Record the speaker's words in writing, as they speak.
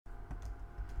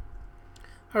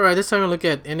Alright, this time we look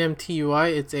at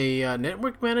nmtui. It's a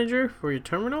network manager for your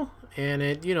terminal, and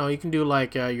it you can do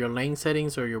like your lane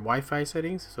settings or your Wi-Fi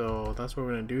settings. So that's what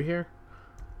we're gonna do here.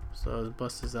 So let's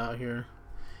bust this out here,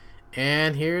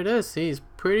 and here it is. See, it's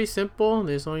pretty simple.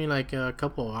 There's only like a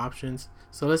couple of options.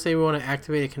 So let's say we want to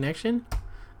activate a connection.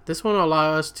 This one will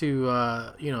allow us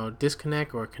to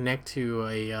disconnect or connect to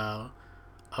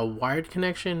a wired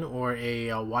connection or a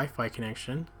Wi-Fi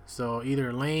connection. So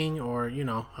either lane or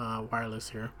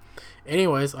wireless here.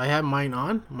 Anyways, I have mine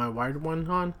on, my wired one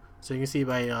on. So you can see if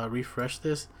I refresh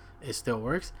this, it still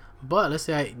works. But let's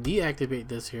say I deactivate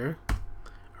this here,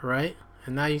 right?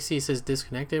 And now you see it says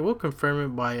disconnected. We'll confirm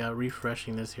it by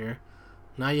refreshing this here.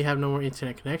 Now you have no more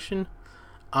internet connection.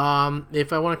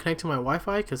 If I want to connect to my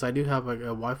Wi-Fi, because I do have a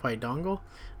Wi-Fi dongle.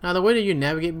 Now the way that you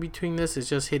navigate between this is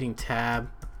just hitting tab,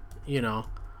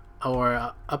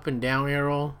 or up and down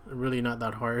arrow. Really not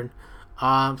that hard.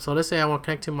 So let's say I want to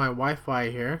connect to my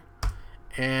Wi-Fi here,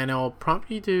 and it will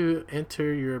prompt you to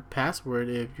enter your password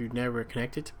if you've never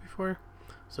connected to before.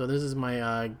 So this is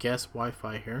my guest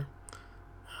Wi-Fi here.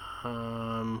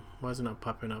 Why is it not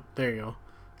popping up? There you go.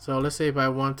 So let's say if I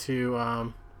want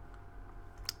to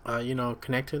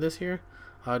connect to this here,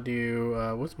 I'll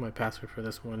do what's my password for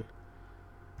this one?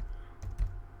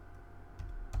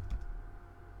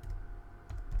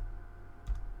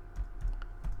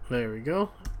 There we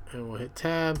go. And we'll hit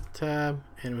tab, and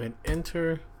we'll hit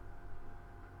enter.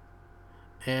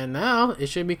 And now it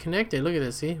should be connected. Look at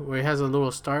this, see where it has a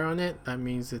little star on it? That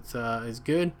means it's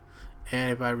good.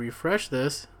 And if I refresh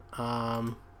this,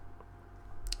 you'll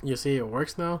see it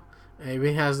works now. And it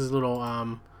even has this little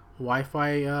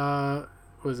Wi-Fi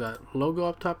what is that logo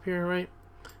up top here, right?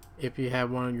 If you have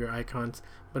one of your icons.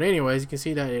 But anyways, you can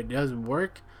see that it does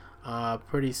work.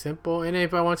 Pretty simple. And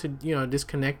if I want to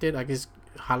disconnect it, I can just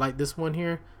highlight this one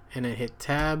here and then hit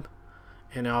tab,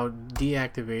 and I'll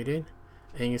deactivate it,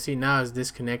 and you can see now it's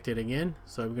disconnected again.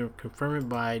 So we're gonna confirm it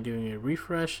by doing a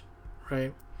refresh,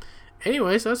 right?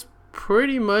 Anyways, that's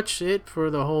pretty much it for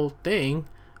the whole thing.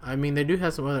 I mean, they do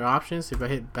have some other options. If I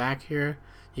hit back here,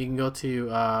 you can go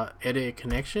to edit a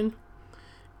connection,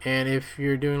 and if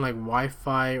you're doing like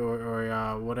Wi-Fi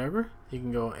or whatever, you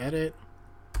can go edit,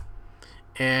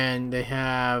 and they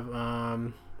have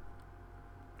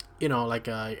like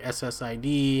a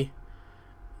SSID,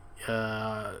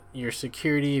 your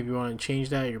security if you want to change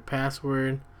that, your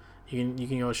password. You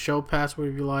can go show password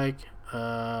if you like.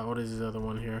 What is this other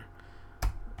one here?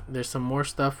 There's some more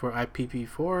stuff for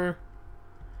IPv4.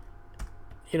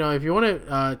 If you want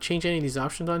to change any of these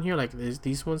options on here, like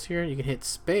these ones here, you can hit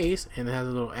space and it has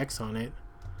a little X on it.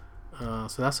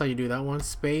 So that's how you do that one,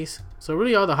 space. So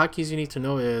really all the hotkeys you need to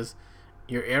know is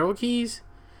your arrow keys,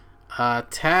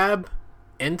 tab,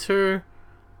 enter,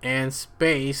 and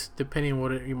space, depending on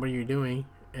what you're doing.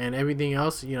 And everything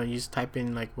else, you just type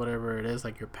in like whatever it is,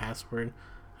 like your password.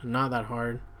 Not that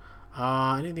hard.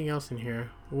 Anything else in here?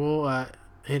 We'll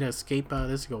hit escape out of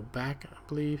this to go back, I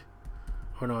believe.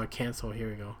 Oh no, cancel.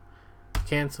 Here we go.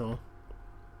 Cancel.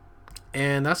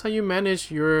 And that's how you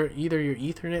manage either your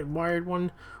Ethernet wired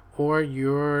one or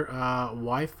your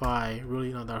Wi-Fi.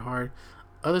 Really not that hard.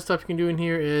 Other stuff you can do in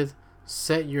here is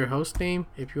set your host name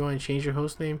if you want to change your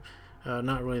host name.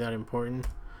 Not really that important.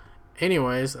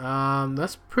 Anyways,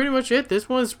 that's pretty much it. This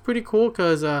one's pretty cool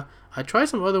because I tried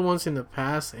some other ones in the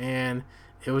past and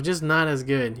it was just not as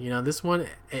good. This one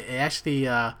it actually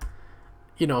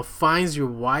finds your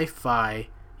Wi-Fi,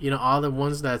 all the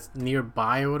ones that's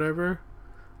nearby or whatever,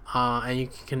 and you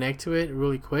can connect to it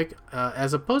really quick,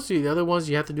 as opposed to the other ones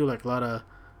you have to do like a lot of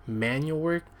manual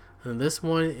work. And this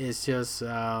one is just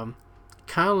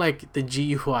kind of like the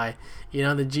GUI.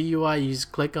 The GUI, you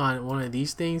just click on one of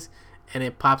these things and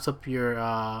it pops up your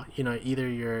either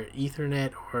your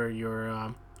Ethernet or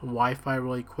your Wi-Fi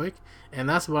really quick. And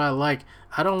that's what I like.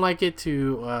 I don't like it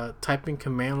to type in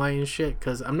command line and shit,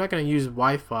 because I'm not going to use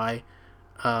Wi-Fi.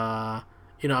 I'm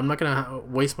not going to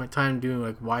waste my time doing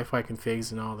like Wi-Fi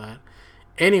configs and all that.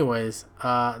 Anyways,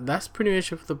 that's pretty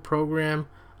much it for the program.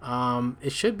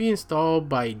 It should be installed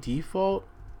by default,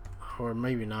 or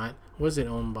maybe not. Was it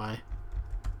owned by?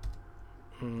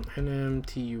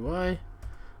 nmtui.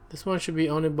 This one should be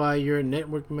owned by your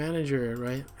network manager,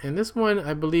 right? And this one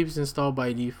I believe is installed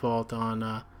by default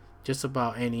on just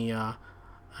about any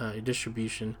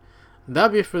distribution.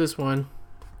 That'll be it for this one.